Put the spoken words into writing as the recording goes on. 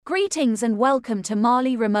Greetings and welcome to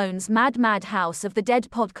Ramone's Mad House of the Dead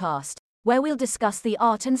podcast, where we'll discuss the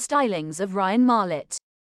art and stylings of Ryan Marlett.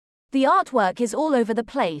 The artwork is all over the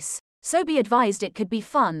place, so be advised it could be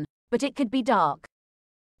fun, but it could be dark.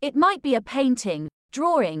 It might be a painting,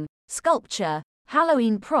 drawing, sculpture,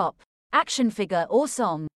 Halloween prop, action figure or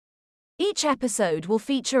song. Each episode will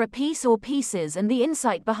feature a piece or pieces and the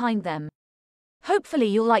insight behind them. Hopefully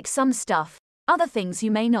you'll like some stuff, other things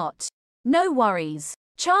you may not. No worries.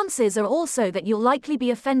 Chances are also that you'll likely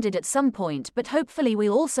be offended at some point, but hopefully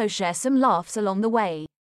we'll also share some laughs along the way.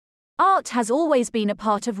 Art has always been a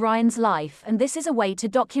part of Ryan's life, and this is a way to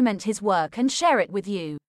document his work and share it with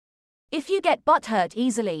you. If you get butthurt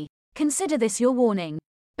easily, consider this your warning.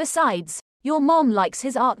 Besides, your mom likes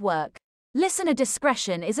his artwork. Listener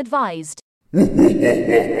discretion is advised.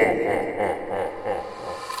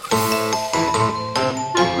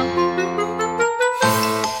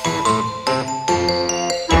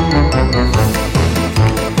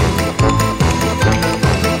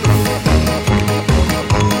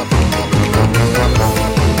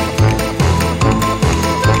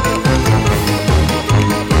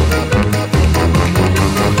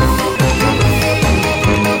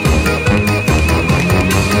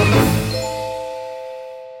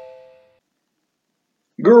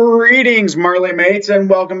 Greetings, Marley mates, and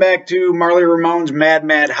welcome back to Ramone's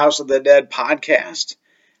Mad House of the Dead podcast.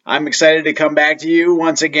 I'm excited to come back to you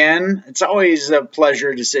once again. It's always a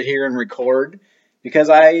pleasure to sit here and record because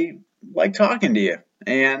I like talking to you,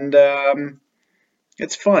 and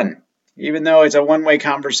it's fun. Even though it's a one-way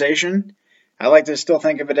conversation, I like to still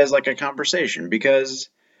think of it as like a conversation because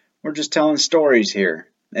we're just telling stories here,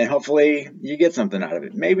 and hopefully you get something out of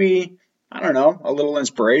it. Maybe, I don't know, a little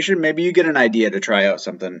inspiration. Maybe you get an idea to try out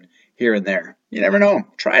something here and there. You never know.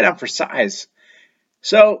 Try it out for size.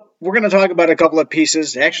 So we're going to talk about a couple of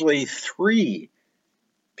pieces, actually 3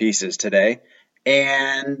 pieces today.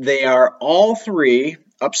 And they are all 3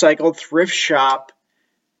 upcycled thrift shop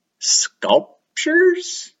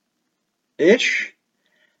sculptures-ish.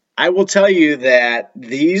 I will tell you that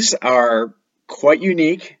these are quite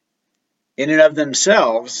unique in and of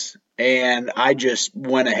themselves. And I just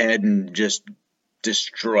went ahead and just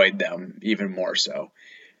destroyed them even more so.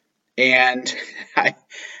 And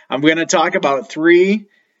I'm going to talk about 3.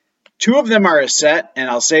 2 of them are a set, and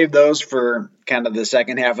I'll save those for kind of the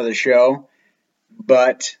second half of the show.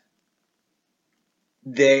 But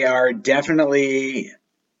they are definitely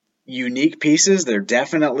unique pieces. They're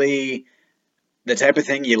definitely the type of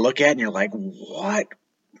thing you look at and you're like, what?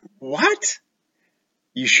 What?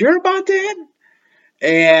 You sure about that?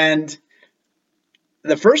 And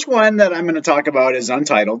the first one that I'm going to talk about is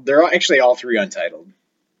untitled. They're actually all 3 untitled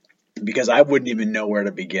because I wouldn't even know where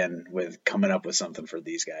to begin with coming up with something for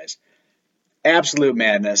these guys. Absolute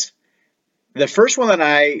madness. The first one that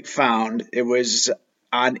I found, it was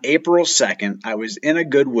on April 2nd. I was in a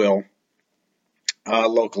Goodwill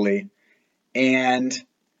locally, and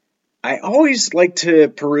I always like to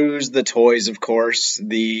peruse the toys, of course.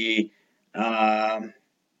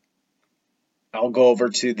 I'll go over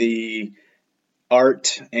to the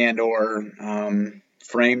art and or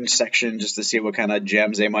framed section just to see what kind of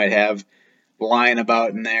gems they might have lying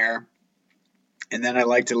about in there. And then I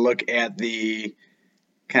like to look at the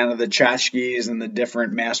kind of the tchotchkes and the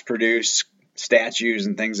different mass-produced statues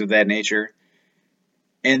and things of that nature.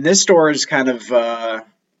 And this store is kind of a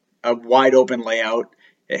wide open layout.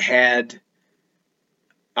 It had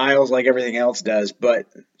aisles like everything else does, but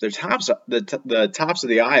the tops of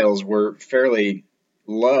the aisles were fairly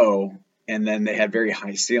low, and then they had very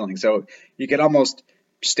high ceilings. So you could almost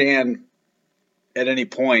stand at any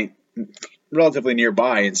point relatively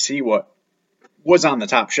nearby and see what was on the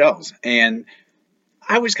top shelves. And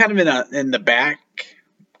I was kind of in the back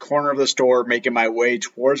corner of the store making my way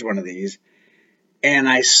towards one of these, and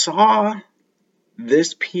I saw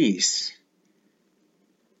this piece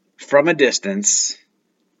from a distance,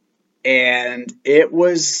 and it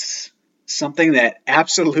was something that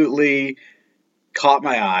absolutely caught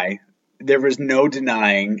my eye. There was no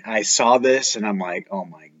denying. I saw this and I'm like, oh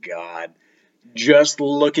my God. Just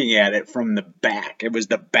looking at it from the back, it was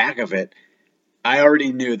the back of it. I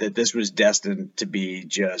already knew that this was destined to be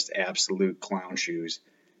just absolute clown shoes.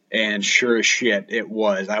 And sure as shit, it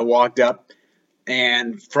was. I walked up,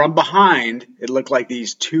 and from behind, it looked like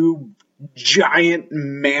these 2 giant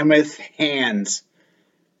mammoth hands.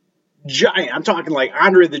 Giant. I'm talking like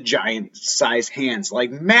Andre the Giant size hands,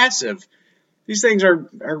 like massive. These things are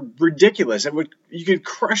ridiculous. You could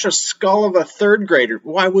crush a skull of a 3rd grader.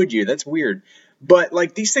 Why would you? That's weird. But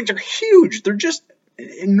like these things are huge. They're just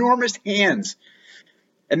enormous hands.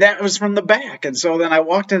 And that was from the back. And so then I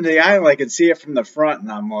walked into the aisle, I could see it from the front,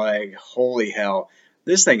 and I'm like, holy hell,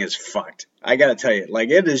 this thing is fucked. I gotta tell you, like,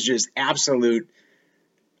 it is just absolute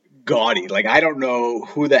gaudy. Like, I don't know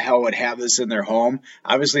who the hell would have this in their home.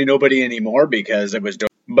 Obviously, nobody anymore because it was.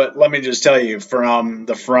 But let me just tell you, from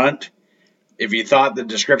the front, if you thought the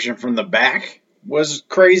description from the back was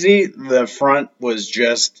crazy, the front was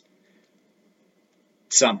just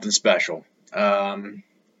something special.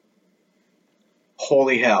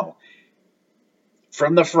 Holy hell.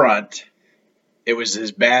 From the front, it was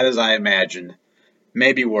as bad as I imagined,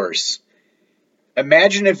 maybe worse.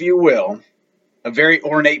 Imagine, if you will, a very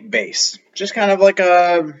ornate base, just kind of like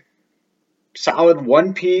a solid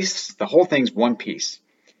one piece. The whole thing's one piece.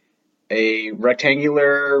 A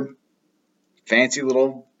rectangular, fancy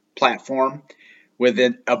little platform with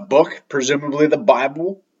a book, presumably the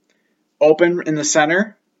Bible, open in the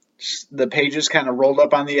center. The pages kind of rolled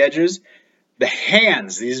up on the edges. The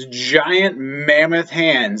hands, these giant mammoth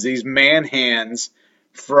hands, these man hands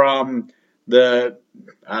from the,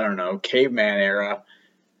 I don't know, caveman era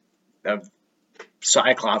of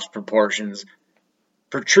Cyclops proportions,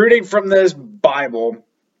 protruding from this Bible.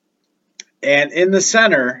 And in the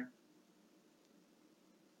center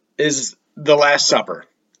is the Last Supper.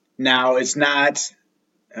 Now, it's not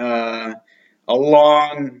a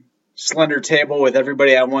long, slender table with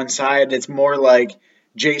everybody on one side. It's more like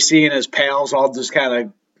JC and his pals all just kind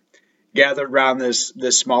of gathered around this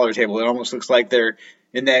smaller table. It almost looks like they're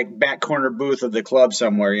in that back corner booth of the club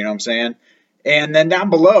somewhere, you know what I'm saying? And then down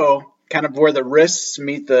below, kind of where the wrists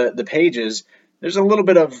meet the pages, there's a little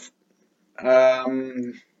bit of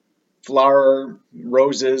flower,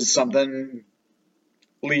 roses, something,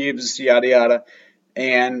 leaves, yada yada,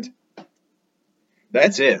 and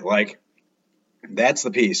that's it. Like, that's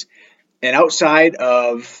the piece. And outside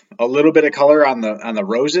of a little bit of color on the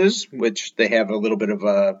roses, which they have a little bit of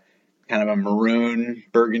a kind of a maroon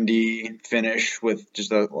burgundy finish with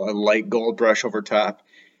just a light gold brush over top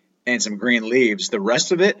and some green leaves, the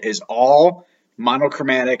rest of it is all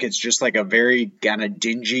monochromatic. It's just like a very kind of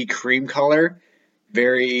dingy cream color,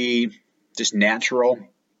 very just natural.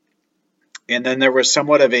 And then there was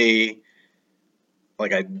somewhat of a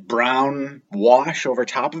brown wash over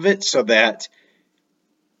top of it, so that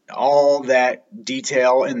all that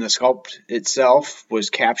detail in the sculpt itself was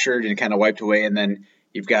captured and kind of wiped away, and then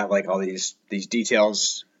you've got like all these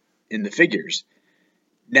details in the figures.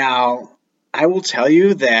 Now, I will tell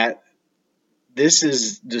you that this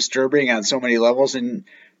is disturbing on so many levels, and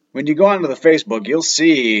when you go onto the Facebook, you'll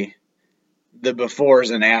see the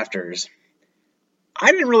befores and afters.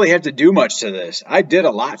 I didn't really have to do much to this. I did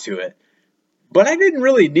a lot to it, but I didn't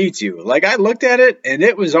really need to. Like, I looked at it, and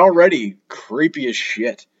it was already creepy as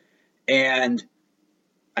shit. And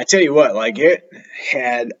I tell you what, like, it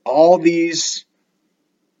had all these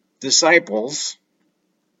disciples,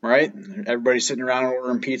 right? Everybody's sitting around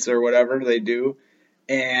ordering pizza or whatever they do.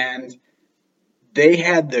 And they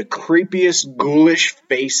had the creepiest, ghoulish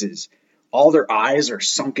faces. All their eyes are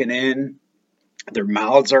sunken in. Their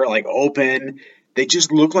mouths are like open. They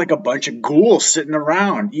just look like a bunch of ghouls sitting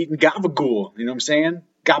around eating gabagool. You know what I'm saying?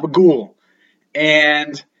 Gabagool.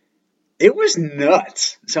 And it was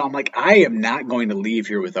nuts. So I'm like, I am not going to leave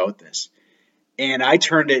here without this. And I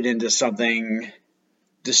turned it into something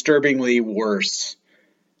disturbingly worse.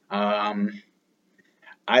 I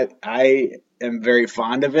am very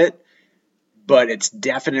fond of it, but it's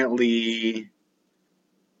definitely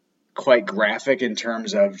quite graphic in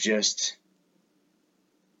terms of just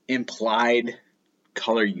implied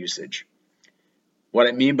color usage. What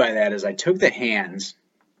I mean by that is I took the hands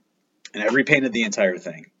and I repainted the entire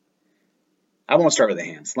thing. I won't start with the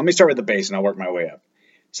hands. Let me start with the base and I'll work my way up.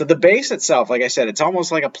 So the base itself, like I said, it's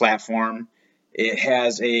almost like a platform. It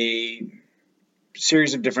has a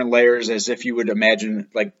series of different layers, as if you would imagine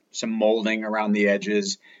like some molding around the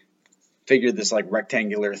edges. Figure this like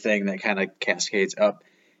rectangular thing that kind of cascades up.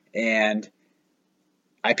 And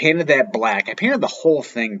I painted that black. I painted the whole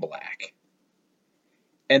thing black.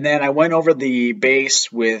 And then I went over the base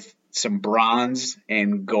with some bronze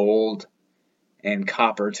and gold and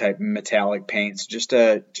copper type metallic paints, just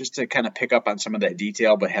to kind of pick up on some of that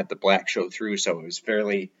detail, but had the black show through, so it was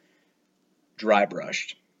fairly dry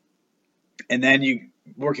brushed. And then you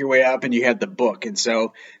work your way up and you had the book. And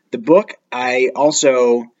so the book, I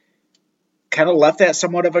also kind of left that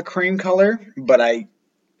somewhat of a cream color, but I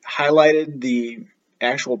highlighted the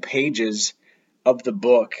actual pages of the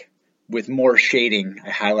book with more shading. I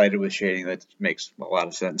highlighted with shading. That makes a lot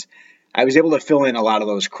of sense. I was able to fill in a lot of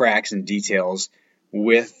those cracks and details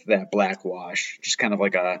with that black wash, just kind of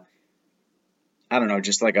like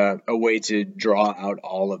just like a way to draw out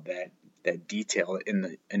all of that detail in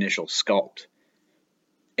the initial sculpt.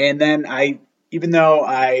 And then even though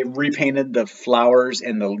I repainted the flowers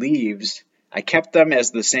and the leaves, I kept them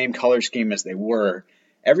as the same color scheme as they were.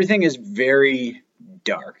 Everything is very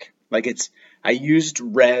dark. I used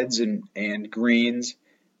reds and greens,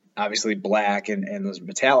 obviously black and those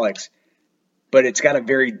metallics, but it's got a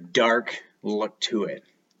very dark look to it.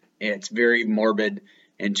 It's very morbid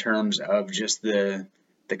in terms of just the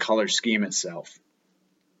color scheme itself.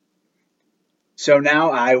 So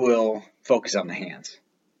now I will focus on the hands.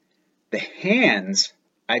 The hands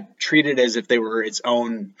I treated as if they were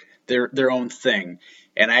their own thing,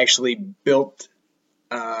 and I actually built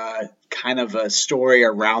kind of a story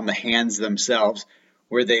around the hands themselves,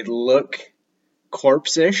 where they look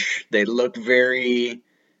corpse-ish. They look very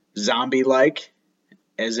zombie-like,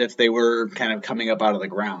 as if they were kind of coming up out of the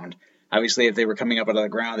ground. Obviously, if they were coming up out of the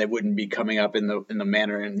ground, they wouldn't be coming up in the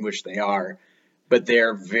manner in which they are, but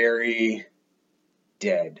they're very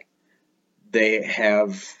dead. They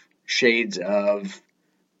have shades of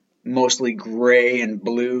mostly gray and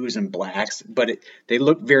blues and blacks, but they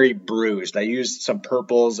look very bruised. I used some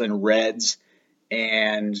purples and reds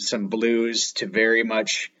and some blues to very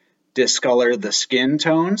much discolor the skin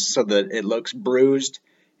tones so that it looks bruised.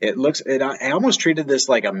 I almost treated this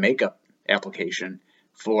like a makeup application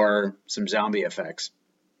for some zombie effects.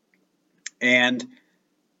 And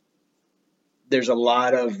there's a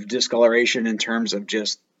lot of discoloration in terms of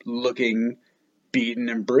just looking beaten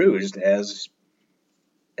and bruised as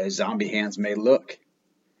zombie hands may look.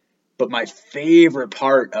 But my favorite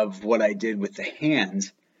part of what I did with the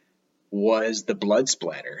hands was the blood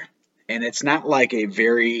splatter. And it's not like a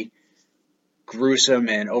very gruesome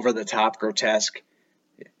and over-the-top grotesque,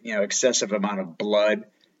 excessive amount of blood.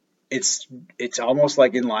 It's almost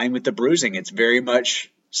like in line with the bruising. It's very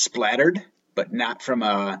much splattered, but not from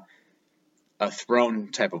a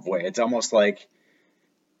thrown type of way. It's almost like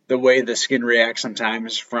the way the skin reacts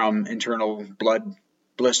sometimes from internal blood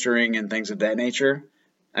blistering and things of that nature.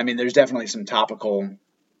 I mean, there's definitely some topical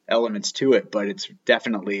elements to it, but it's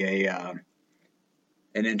definitely an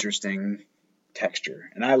interesting texture,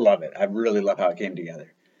 and I love it. I really love how it came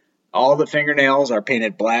together. All the fingernails are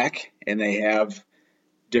painted black, and they have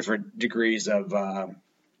different degrees of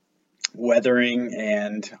weathering,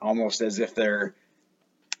 and almost as if they're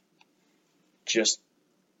just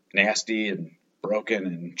nasty and broken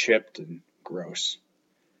and chipped and gross.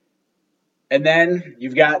 And then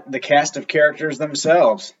you've got the cast of characters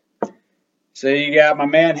themselves. So you got my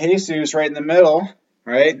man Jesus right in the middle,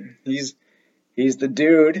 right? He's the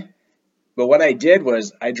dude. But what I did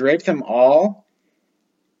was I draped them all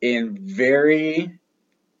in very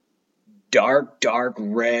dark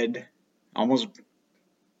red, almost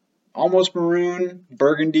maroon,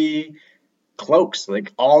 burgundy cloaks.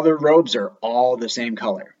 Like all their robes are all the same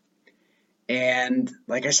color. And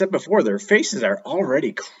like I said before, their faces are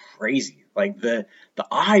already crazy. Like the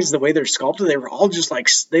eyes, the way they're sculpted, they were all just like,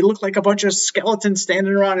 they look like a bunch of skeletons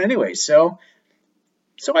standing around anyway. So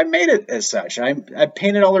I made it as such. I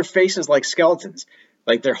painted all their faces like skeletons.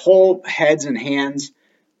 Like their whole heads and hands,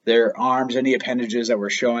 their arms, any appendages that were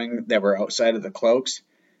showing that were outside of the cloaks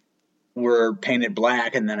were painted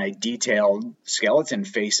black, and then I detailed skeleton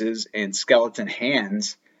faces and skeleton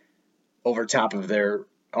hands over top of their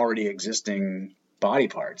already existing body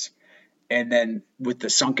parts. And then with the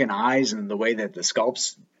sunken eyes and the way that the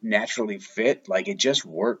sculpts naturally fit, like it just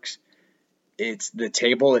works. The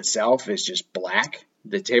table itself is just black.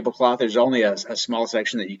 The tablecloth, there's only a small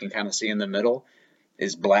section that you can kind of see in the middle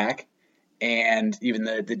is black. And even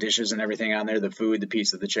the dishes and everything on there, the food, the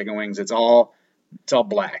piece of the chicken wings, it's all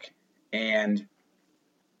black. And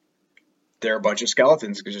there are a bunch of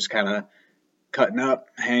skeletons just kind of cutting up,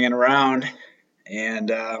 hanging around,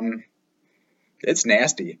 and it's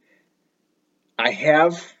nasty. I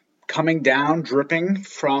have coming down, dripping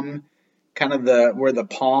from kind of where the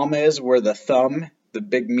palm is, where the thumb, the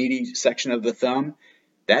big meaty section of the thumb,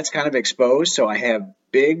 that's kind of exposed. So I have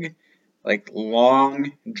big, like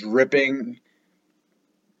long, dripping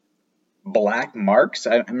black marks.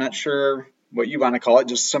 I'm not sure what you want to call it,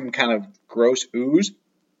 just some kind of gross ooze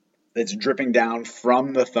that's dripping down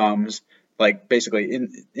from the thumbs, like basically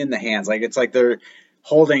in the hands. Like it's like they're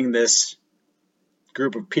holding this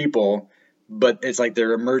group of people, but it's like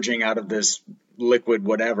they're emerging out of this liquid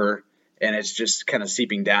whatever, and it's just kind of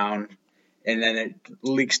seeping down, and then it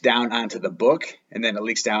leaks down onto the book, and then it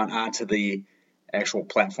leaks down onto the actual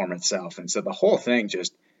platform itself. And so the whole thing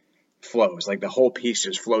just flows, like the whole piece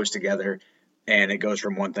just flows together, and it goes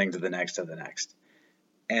from one thing to the next to the next.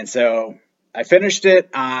 And so I finished it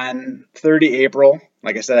on 30 April.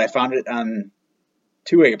 Like I said, I found it on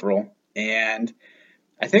 2 April, and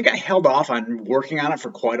I think I held off on working on it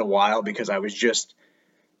for quite a while because I was just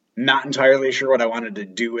not entirely sure what I wanted to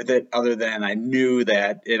do with it, other than I knew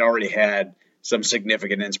that it already had some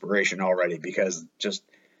significant inspiration already because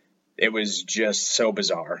it was just so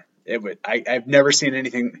bizarre. I've never seen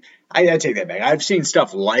anything. I take that back. I've seen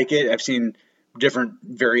stuff like it. I've seen different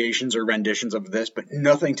variations or renditions of this, but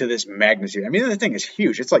nothing to this magnitude. I mean, the thing is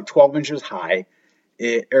huge. It's like 12 inches high,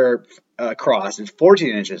 across. It's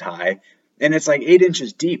 14 inches high, and it's like 8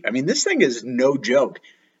 inches deep. I mean, this thing is no joke.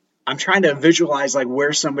 I'm trying to visualize like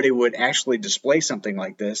where somebody would actually display something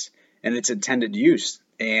like this and its intended use.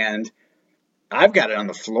 And I've got it on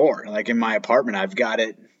the floor, like in my apartment. I've got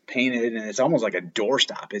it painted, and it's almost like a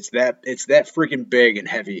doorstop. It's that freaking big and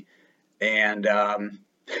heavy, and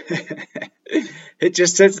it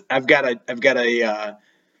just sits.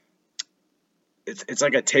 It's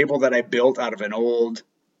like a table that I built out of an old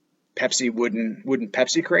Pepsi wooden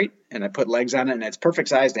Pepsi crate, and I put legs on it, and it's perfect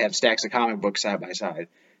size to have stacks of comic books side by side.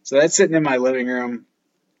 So that's sitting in my living room,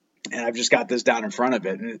 and I've just got this down in front of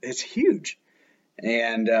it, and it's huge.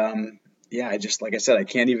 And yeah, like I said, I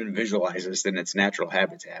can't even visualize this in its natural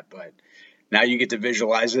habitat, but now you get to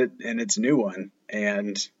visualize it in its new one.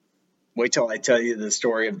 And wait till I tell you the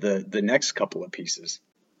story of the next couple of pieces.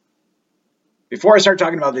 Before I start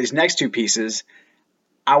talking about these next two pieces,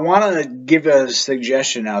 I want to give a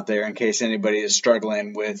suggestion out there in case anybody is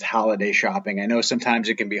struggling with holiday shopping. I know sometimes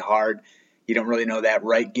it can be hard. You don't really know that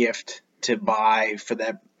right gift to buy for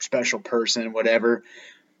that special person, whatever.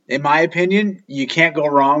 In my opinion, you can't go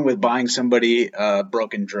wrong with buying somebody a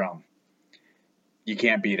broken drum. You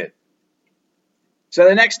can't beat it. So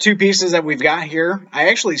the next two pieces that we've got here, I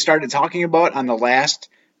actually started talking about on the last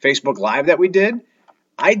Facebook Live that we did.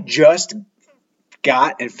 I just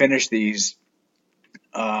got and finished these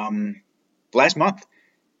last month.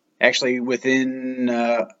 Actually, within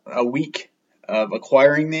a week of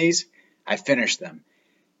acquiring these, I finished them.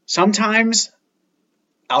 Sometimes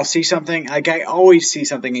I'll see something, like I always see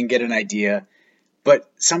something and get an idea, but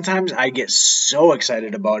sometimes I get so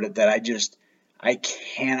excited about it that I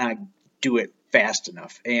cannot do it fast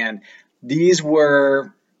enough. And these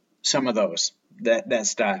were some of those, that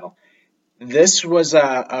style. This was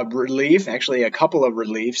a relief, actually a couple of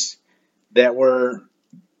reliefs that were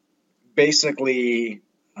basically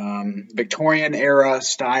Victorian era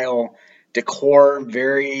style decor,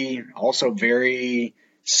 also very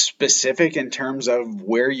specific in terms of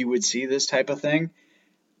where you would see this type of thing.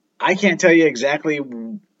 I can't tell you exactly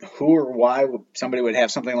who or why somebody would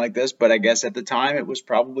have something like this, but I guess at the time it was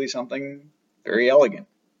probably something very elegant.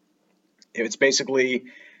 It's basically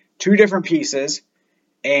two different pieces,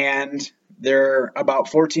 and they're about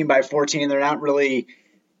 14 by 14. They're not really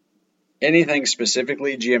anything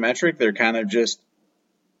specifically geometric. They're kind of just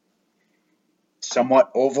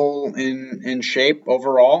somewhat oval in shape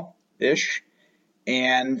overall-ish.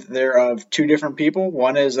 And they're of two different people.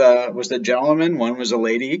 One was the gentleman, one was a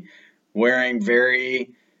lady, wearing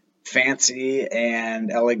very fancy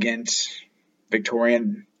and elegant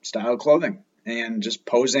Victorian style clothing and just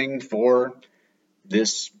posing for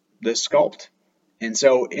this sculpt. And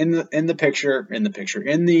so in the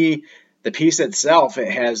piece itself,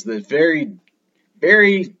 it has the very,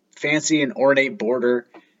 very fancy and ornate border.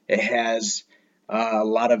 It has a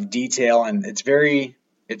lot of detail, and it's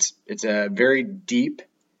a very deep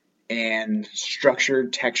and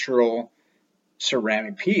structured textural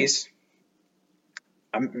ceramic piece.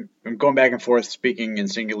 I'm going back and forth speaking in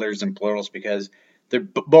singulars and plurals because they're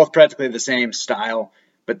both practically the same style,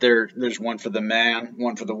 but there's one for the man,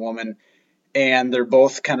 one for the woman, and they're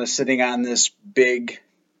both kind of sitting on this big,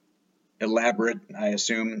 elaborate, I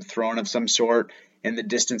assume, throne of some sort. In the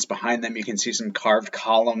distance behind them, you can see some carved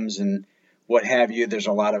columns and what have you. There's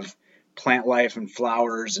a lot of plant life and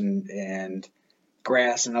flowers and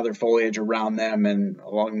grass and other foliage around them and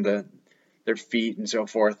along their feet and so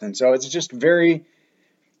forth. And so it's just very,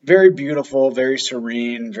 very beautiful, very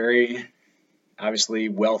serene, very obviously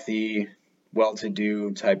wealthy,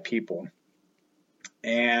 well-to-do type people.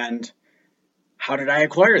 And how did I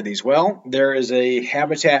acquire these? Well, there is a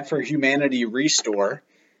Habitat for Humanity restore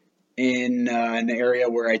in an area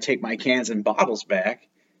where I take my cans and bottles back.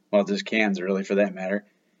 Well, just cans really for that matter.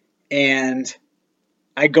 And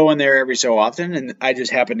I go in there every so often, and I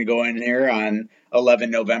just happened to go in there on 11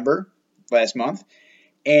 November last month.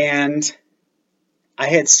 And I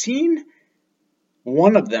had seen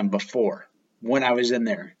one of them before when I was in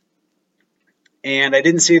there. And I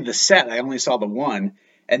didn't see the set. I only saw the one.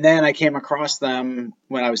 And then I came across them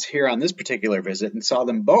when I was here on this particular visit and saw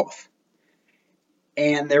them both.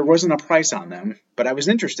 And there wasn't a price on them, but I was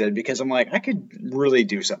interested because I'm like, I could really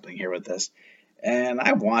do something here with this. and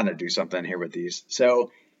I want to do something here with these.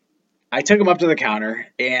 So I took them up to the counter,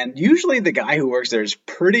 and usually the guy who works there is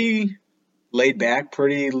pretty laid back,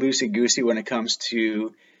 pretty loosey goosey when it comes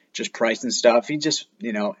to just price and stuff. He just,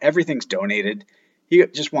 everything's donated. He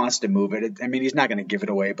just wants to move it. I mean, he's not going to give it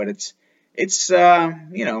away, but it's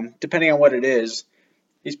depending on what it is,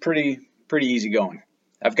 he's pretty easygoing.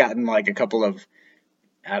 I've gotten like a couple of,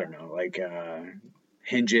 I don't know, like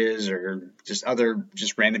hinges or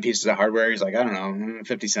just random pieces of hardware. He's like, I don't know,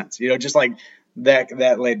 50 cents, just like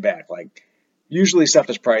that laid back. Like usually stuff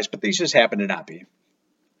is priced, but these just happen to not be.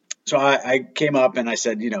 So I came up and I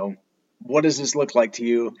said, what does this look like to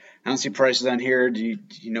you? I don't see prices on here. Do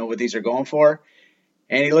you know what these are going for?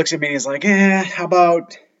 And he looks at me and he's like, how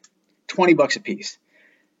about $20 a piece?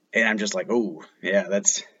 And I'm just like, oh, yeah,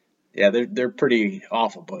 they're pretty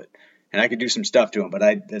awful, and I could do some stuff to them, but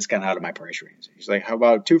that's kind of out of my price range. He's like, how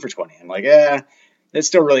about 2 for 20? I'm like, it's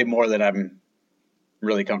still really more than I'm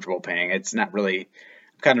really comfortable paying. It's not really,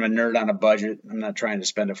 I'm kind of a nerd on a budget. I'm not trying to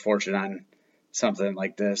spend a fortune on something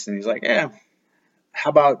like this. And he's like, how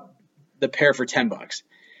about the pair for $10?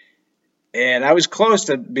 And I was close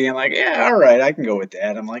to being like, yeah, all right, I can go with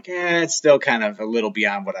that. I'm like, it's still kind of a little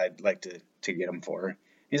beyond what I'd like to get them for.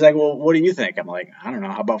 He's like, well, what do you think? I'm like, I don't know,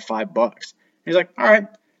 how about $5? He's like, all right.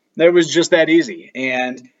 That was just that easy.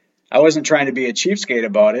 And I wasn't trying to be a cheapskate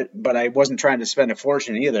about it, but I wasn't trying to spend a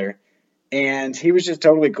fortune either. And he was just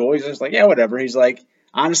totally cool. He's just like, yeah, whatever. He's like,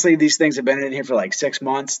 honestly, these things have been in here for like 6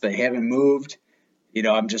 months. They haven't moved.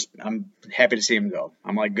 I'm happy to see them go.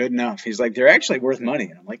 I'm like, good enough. He's like, they're actually worth money.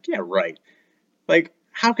 And I'm like, yeah, right. Like,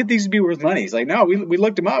 how could these be worth money? He's like, no, we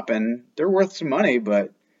looked them up and they're worth some money,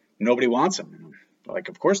 but nobody wants them. And I'm like,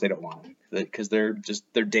 of course they don't want them because they're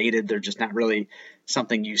dated. They're just not really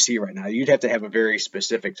something you see right now. You'd have to have a very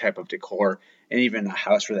specific type of decor and even a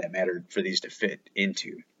house for that matter for these to fit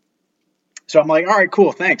into. So I'm like, all right,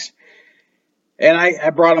 cool, thanks. And I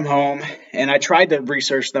brought them home and I tried to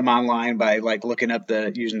research them online by like looking up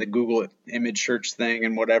using the Google image search thing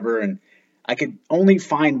and whatever. And I could only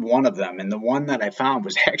find one of them. And the one that I found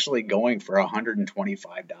was actually going for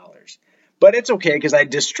 $125. But it's okay because I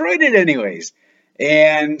destroyed it anyways.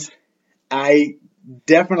 And I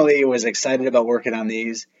definitely was excited about working on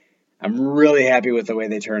these. I'm really happy with the way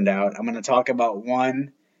they turned out. I'm going to talk about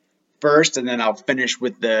one first and then I'll finish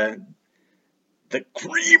with the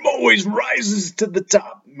cream always rises to the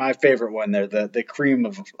top. My favorite one there, the cream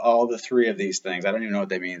of all the three of these things. I don't even know what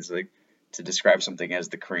that means, like to describe something as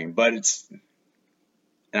the cream, but it's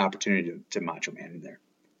an opportunity to Macho Man in there.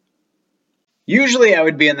 Usually I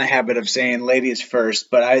would be in the habit of saying ladies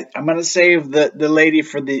first, but I'm going to save the lady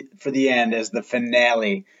for the end as the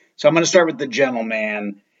finale. So I'm going to start with the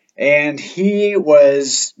gentleman, and he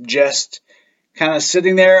was just kind of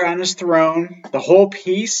sitting there on his throne. The whole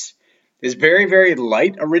piece is very, very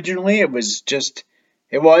light originally. It was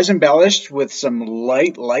embellished with some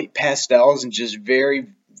light pastels and just very,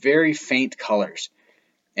 very faint colors.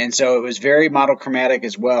 And so it was very monochromatic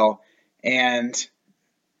as well. And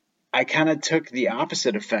I kind of took the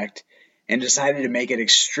opposite effect and decided to make it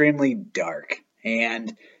extremely dark.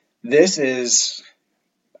 And this is,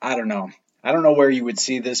 I don't know where you would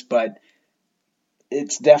see this, but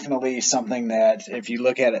it's definitely something that if you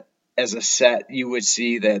look at it as a set, you would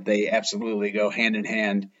see that they absolutely go hand in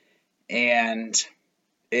hand, and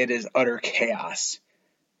it is utter chaos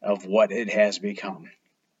of what it has become.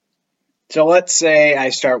 So let's say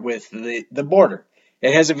I start with the border.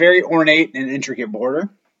 It has a very ornate and intricate border.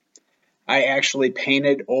 I actually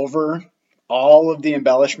painted over all of the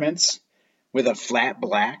embellishments with a flat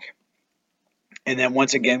black, and then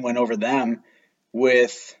once again went over them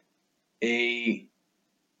with a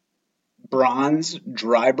bronze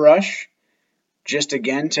dry brush, just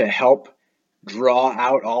again to help draw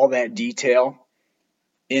out all that detail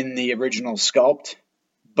in the original sculpt.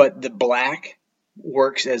 But the black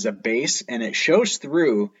works as a base and it shows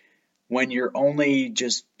through when you're only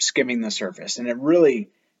just skimming the surface, and it really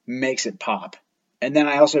makes it pop. And then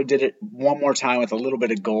I also did it one more time with a little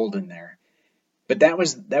bit of gold in there. But that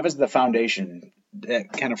was the foundation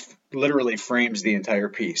that kind of literally frames the entire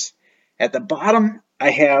piece. At the bottom, I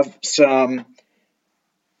have some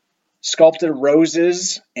sculpted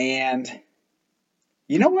roses, and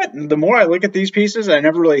you know what? The more I look at these pieces, I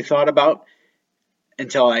never really thought about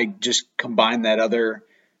until I just combined that other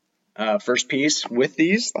first piece with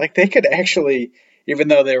these. Like they could actually, even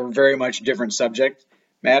though they were very much different subject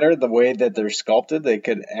matter, the way that they're sculpted, they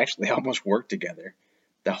could actually almost work together.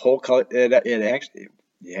 The whole color, it actually,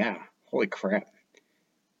 yeah, holy crap.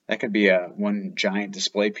 That could be one giant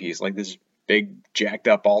display piece, like this big jacked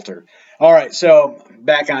up altar. All right, so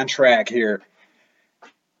back on track here.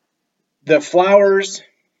 The flowers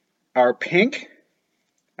are pink.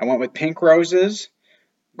 I went with pink roses,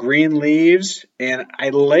 green leaves, and I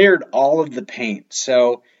layered all of the paint.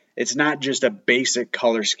 So it's not just a basic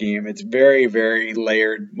color scheme. It's very, very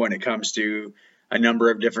layered when it comes to a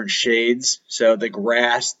number of different shades. So the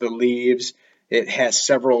grass, the leaves, it has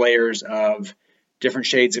several layers of different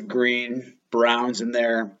shades of green, browns in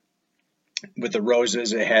there. With the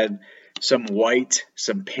roses, it had some white,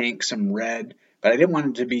 some pink, some red, but I didn't want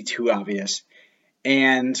it to be too obvious.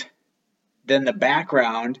 And then the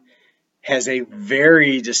background has a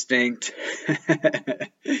very distinct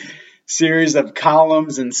series of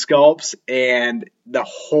columns and sculpts, and the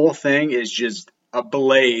whole thing is just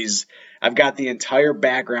ablaze. I've got the entire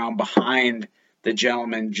background behind the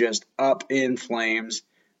gentleman just up in flames.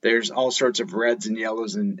 There's all sorts of reds and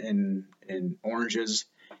yellows and oranges,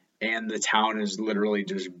 and the town is literally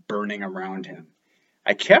just burning around him.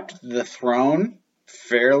 I kept the throne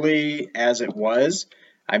fairly as it was.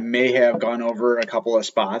 I may have gone over a couple of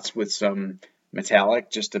spots with some metallic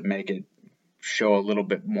just to make it show a little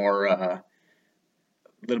bit more of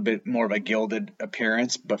a gilded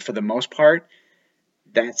appearance, but for the most part,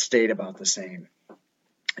 that stayed about the same.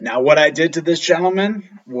 Now, what I did to this gentleman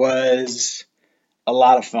was a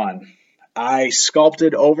lot of fun. I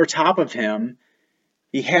sculpted over top of him.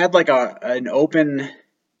 He had like an open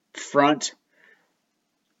front,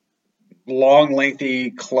 long,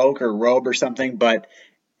 lengthy cloak or robe or something, but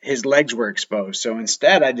his legs were exposed. So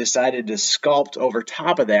instead, I decided to sculpt over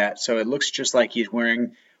top of that so it looks just like he's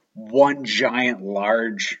wearing one giant,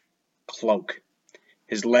 large cloak.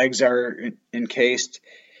 His legs are encased.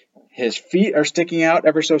 His feet are sticking out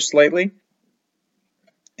ever so slightly.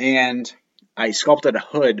 And I sculpted a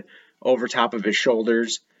hood over top of his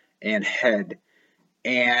shoulders and head.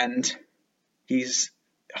 And he's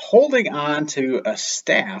holding on to a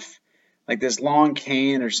staff, like this long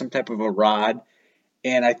cane or some type of a rod.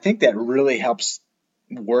 And I think that really helps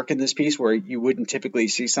work in this piece where you wouldn't typically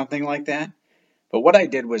see something like that. But what I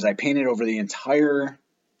did was I painted over the entire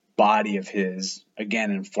body of his, again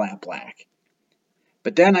in flat black.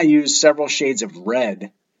 But then I used several shades of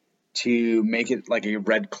red to make it like a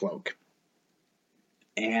red cloak.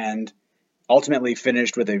 And ultimately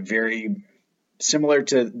finished with a very similar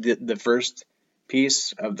to the first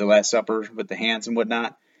piece of the Last Supper with the hands and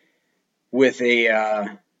whatnot, with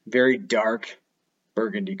a very dark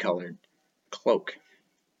burgundy colored cloak.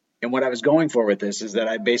 And what I was going for with this is that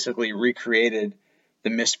I basically recreated the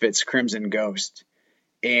Misfits Crimson Ghost.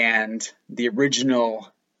 And the original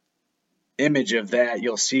image of that,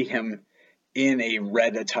 you'll see him in a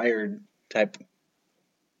red attired type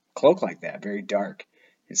cloak like that, very dark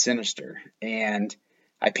and sinister. And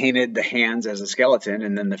I painted the hands as a skeleton,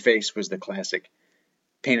 and then the face was the classic,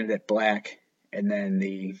 painted it black, and then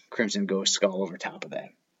the Crimson Ghost skull over top of that.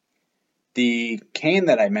 The cane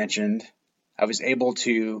that I mentioned, I was able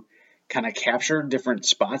to kind of capture different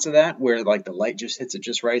spots of that where like the light just hits it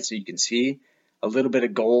just right so you can see a little bit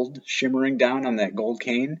of gold shimmering down on that gold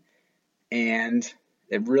cane, and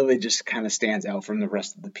it really just kind of stands out from the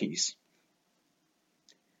rest of the piece.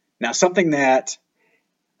 Now, something that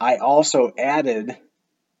I also added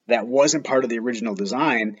that wasn't part of the original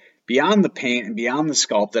design, beyond the paint and beyond the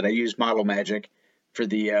sculpt that I used Model Magic for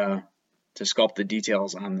the to sculpt the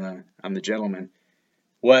details on the gentleman,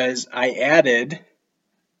 was I added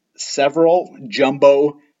several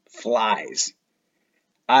jumbo flies.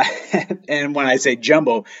 And when I say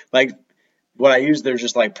jumbo, like what I use, they're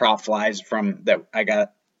just like prop flies from that I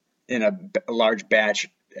got in a large batch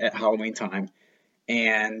at Halloween time.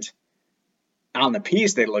 And on the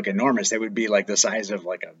piece, they look enormous. They would be like the size of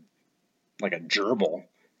like a gerbil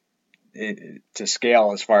to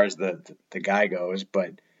scale as far as the guy goes.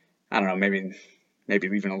 But I don't know, maybe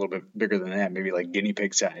even a little bit bigger than that, maybe like guinea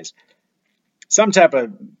pig size. Some type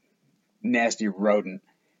of nasty rodent.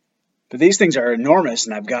 But these things are enormous,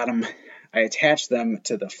 and I've got them. I attached them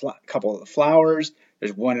to the couple of the flowers.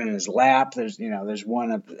 There's one in his lap. There's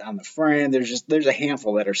one on the frame. There's a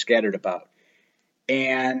handful that are scattered about,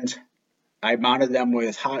 and I mounted them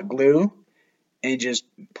with hot glue and just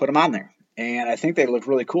put them on there. And I think they look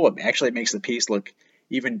really cool. It actually makes the piece look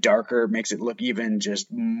even darker. Makes it look even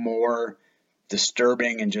just more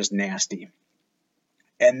disturbing and just nasty.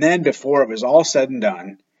 And then before it was all said and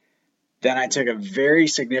done, then I took a very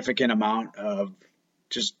significant amount of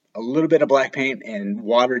just a little bit of black paint and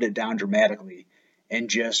watered it down dramatically and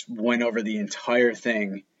just went over the entire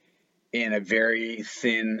thing in a very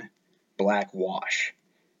thin black wash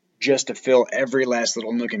just to fill every last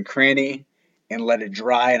little nook and cranny and let it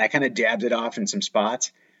dry. And I kind of dabbed it off in some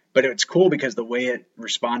spots, but it's cool because the way it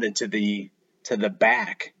responded to the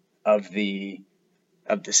back of the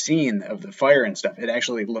the scene of the fire and stuff, it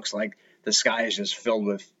actually looks like the sky is just filled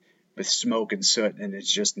with smoke and soot, and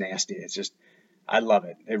it's just nasty. It's just, I love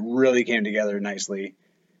it. It really came together nicely.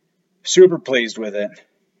 Super pleased with it.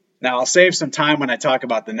 Now I'll save some time when I talk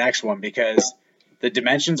about the next one because the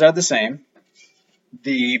dimensions are the same.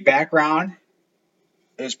 The background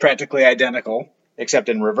is practically identical, except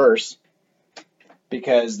in reverse,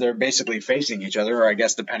 because they're basically facing each other, or I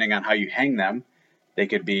guess depending on how you hang them, they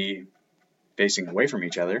could be facing away from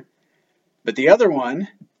each other. But the other one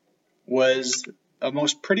was a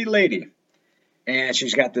most pretty lady, and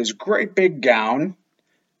she's got this great big gown,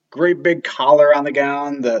 great big collar on the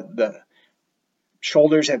gown. The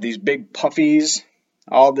shoulders have these big puffies,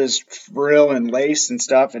 all this frill and lace and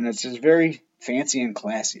stuff, and it's just very fancy and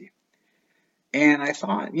classy. And I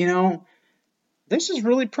thought, this is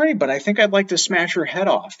really pretty, but I think I'd like to smash her head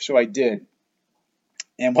off. So I did.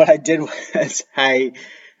 And what I did was I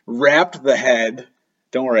wrapped the head.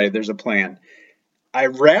 Don't worry, there's a plan. I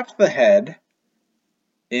wrapped the head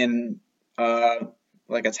in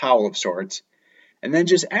like a towel of sorts, and then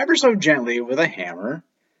just ever so gently with a hammer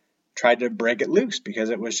tried to break it loose because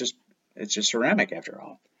it's just ceramic after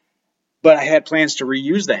all. But I had plans to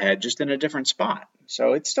reuse the head just in a different spot.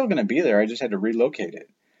 So it's still going to be there. I just had to relocate it.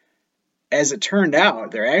 As it turned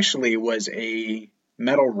out, there actually was a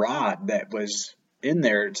metal rod that was in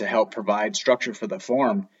there to help provide structure for the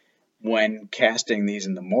form when casting these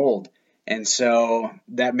in the mold. And so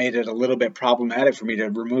that made it a little bit problematic for me to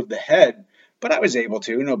remove the head, but I was able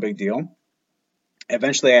to, no big deal.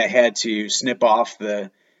 Eventually I had to snip off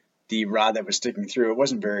the rod that was sticking through. It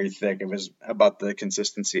wasn't very thick. It was about the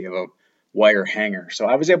consistency of a wire hanger. So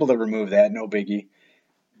I was able to remove that, no biggie.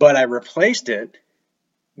 But I replaced it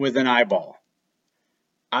with an eyeball.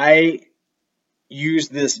 I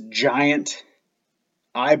used this giant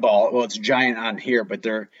eyeball. Well, it's giant on here, but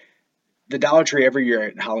the Dollar Tree every year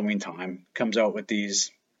at Halloween time comes out with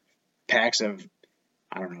these packs of,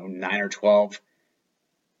 I don't know, 9 or 12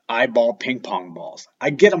 eyeball ping pong balls. I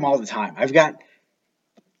get them all the time. I've got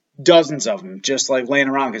dozens of them just like laying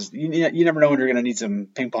around because you never know when you're going to need some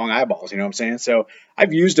ping pong eyeballs, you know what I'm saying? So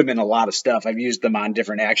I've used them in a lot of stuff. I've used them on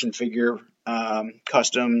different action figure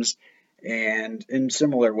customs and in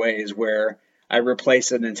similar ways where I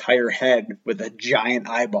replace an entire head with a giant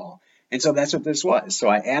eyeball. And so that's what this was. So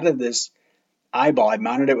I added this eyeball, I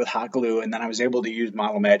mounted it with hot glue, and then I was able to use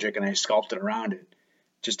Model Magic and I sculpted around it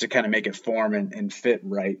just to kind of make it form and fit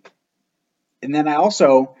right. And then I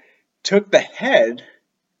also took the head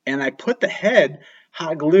and I put the head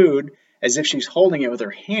hot glued as if she's holding it with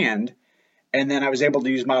her hand. And then I was able to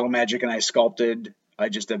use Model Magic and I sculpted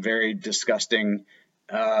just a very disgusting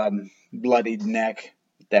bloodied neck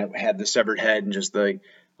that had the severed head and just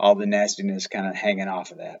all the nastiness kind of hanging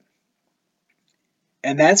off of that.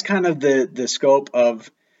 And that's kind of the scope of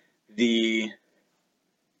the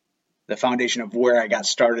foundation of where I got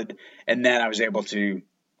started. And then I was able to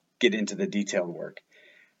get into the detailed work.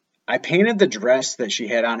 I painted the dress that she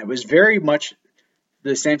had on. It was very much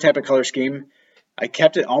the same type of color scheme. I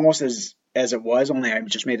kept it almost as it was, only I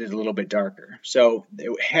just made it a little bit darker. So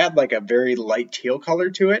it had like a very light teal color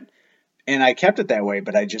to it, and I kept it that way,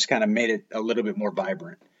 but I just kind of made it a little bit more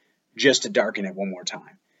vibrant just to darken it one more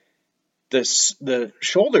time. The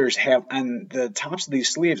shoulders have, on the tops of these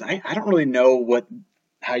sleeves, I don't really know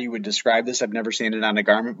how you would describe this. I've never seen it on a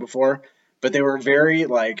garment before. But they were very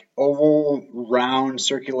like oval, round,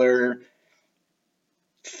 circular,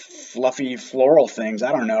 fluffy, floral things.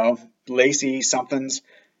 I don't know, lacy somethings.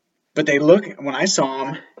 But when I saw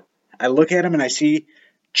them, I look at them and I see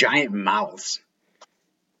giant mouths.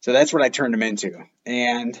 So that's what I turned them into.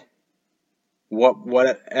 And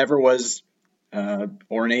whatever was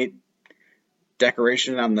ornate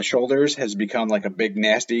decoration on the shoulders has become like a big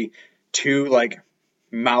nasty 2 like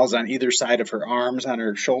mouths on either side of her arms, on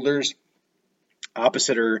her shoulders,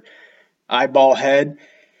 opposite her eyeball head.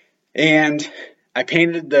 And I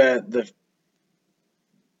painted the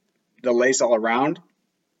lace all around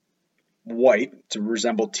white to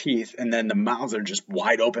resemble teeth, and then the mouths are just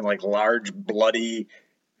wide open, like large, bloody,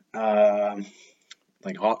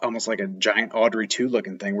 like almost like a giant Audrey 2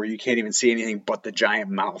 looking thing where you can't even see anything but the giant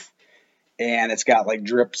mouth. And it's got like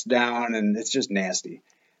drips down, and it's just nasty.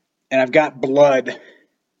 And I've got blood,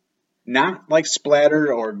 not like splattered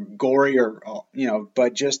or gory or,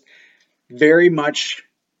 but just very much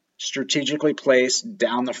strategically placed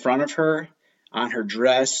down the front of her, on her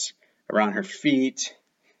dress, around her feet.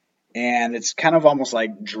 And it's kind of almost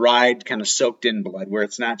like dried, kind of soaked in blood, where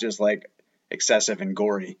it's not just like excessive and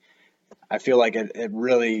gory. I feel like it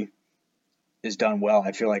really is done well.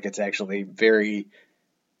 I feel like it's actually very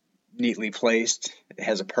neatly placed. It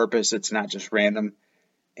has a purpose. It's not just random.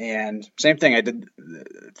 And same thing, I did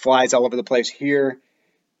flies all over the place here,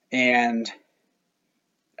 and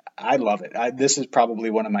I love it. This is probably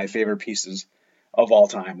one of my favorite pieces of all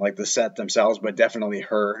time, like the set themselves, but definitely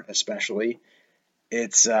her especially.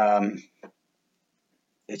 It's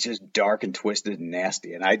it's just dark and twisted and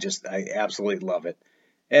nasty, and I absolutely love it.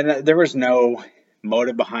 And there was no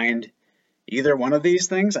motive behind either one of these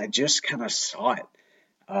things. I just kind of saw it,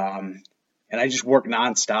 and I just worked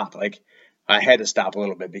nonstop. Like I had to stop a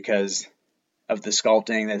little bit because of the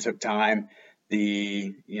sculpting that took time,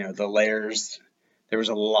 the layers. There was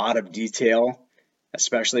a lot of detail,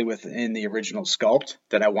 especially within the original sculpt,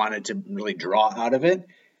 that I wanted to really draw out of it.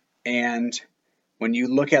 And when you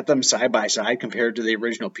look at them side by side compared to the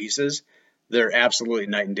original pieces, they're absolutely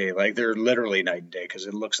night and day. Like they're literally night and day, because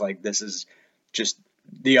it looks like this is just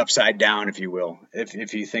the upside down, if you will.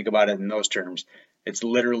 If you think about it in those terms, it's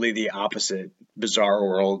literally the opposite. Bizarre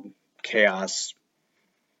world, chaos,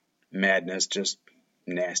 madness, just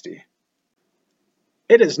nasty.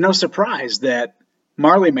 It is no surprise that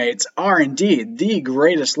Marley mates are indeed the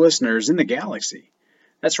greatest listeners in the galaxy.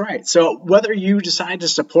 That's right. So whether you decide to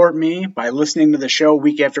support me by listening to the show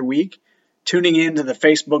week after week, tuning into the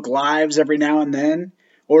Facebook Lives every now and then,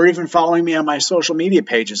 or even following me on my social media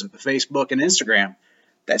pages of Facebook and Instagram,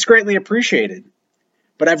 that's greatly appreciated.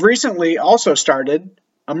 But I've recently also started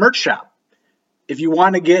a merch shop. If you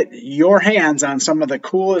want to get your hands on some of the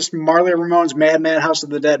coolest Marley Ramone's Mad House of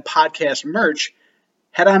the Dead podcast merch,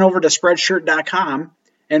 head on over to spreadshirt.com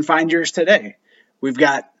and find yours today. We've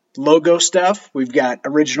got logo stuff. We've got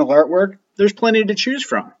original artwork. There's plenty to choose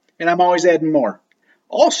from, and I'm always adding more.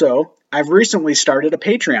 Also, I've recently started a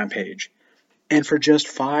Patreon page, and for just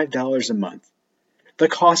 $5 a month, the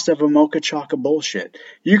cost of a mocha chocolate bullshit,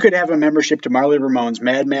 you could have a membership to Marley Ramone's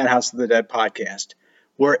Mad House of the Dead podcast,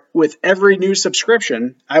 where with every new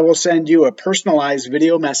subscription, I will send you a personalized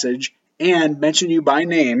video message and mention you by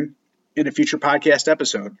name in a future podcast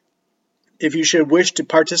episode. If you should wish to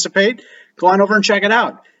participate, go on over and check it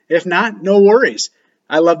out. If not, no worries.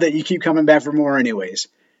 I love that you keep coming back for more anyways.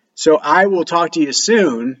 So I will talk to you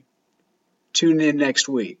soon. Tune in next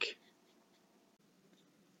week.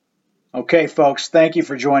 Okay, folks, thank you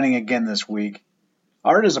for joining again this week.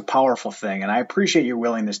 Art is a powerful thing, and I appreciate your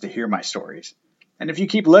willingness to hear my stories. And if you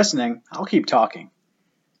keep listening, I'll keep talking.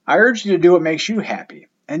 I urge you to do what makes you happy,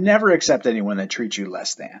 and never accept anyone that treats you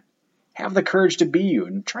less than. Have the courage to be you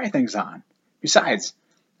and try things on. Besides,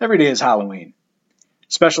 every day is Halloween.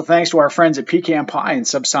 Special thanks to our friends at Pecan Pie and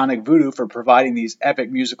Subsonic Voodoo for providing these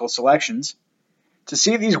epic musical selections. To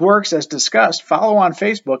see these works as discussed, follow on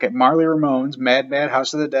Facebook at Marley Ramone's Mad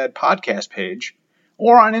House of the Dead podcast page,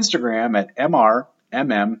 or on Instagram at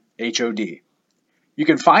MRMMHOD. You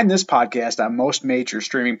can find this podcast on most major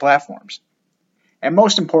streaming platforms. And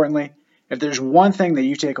most importantly, if there's one thing that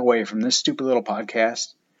you take away from this stupid little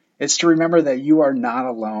podcast, it's to remember that you are not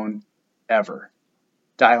alone, ever.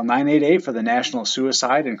 Dial 988 for the National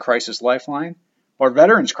Suicide and Crisis Lifeline, or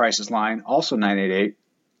Veterans Crisis Line, also 988,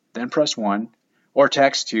 then press 1, or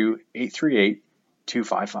text to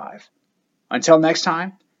 838-255. Until next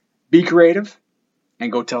time, be creative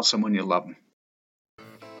and go tell someone you love them.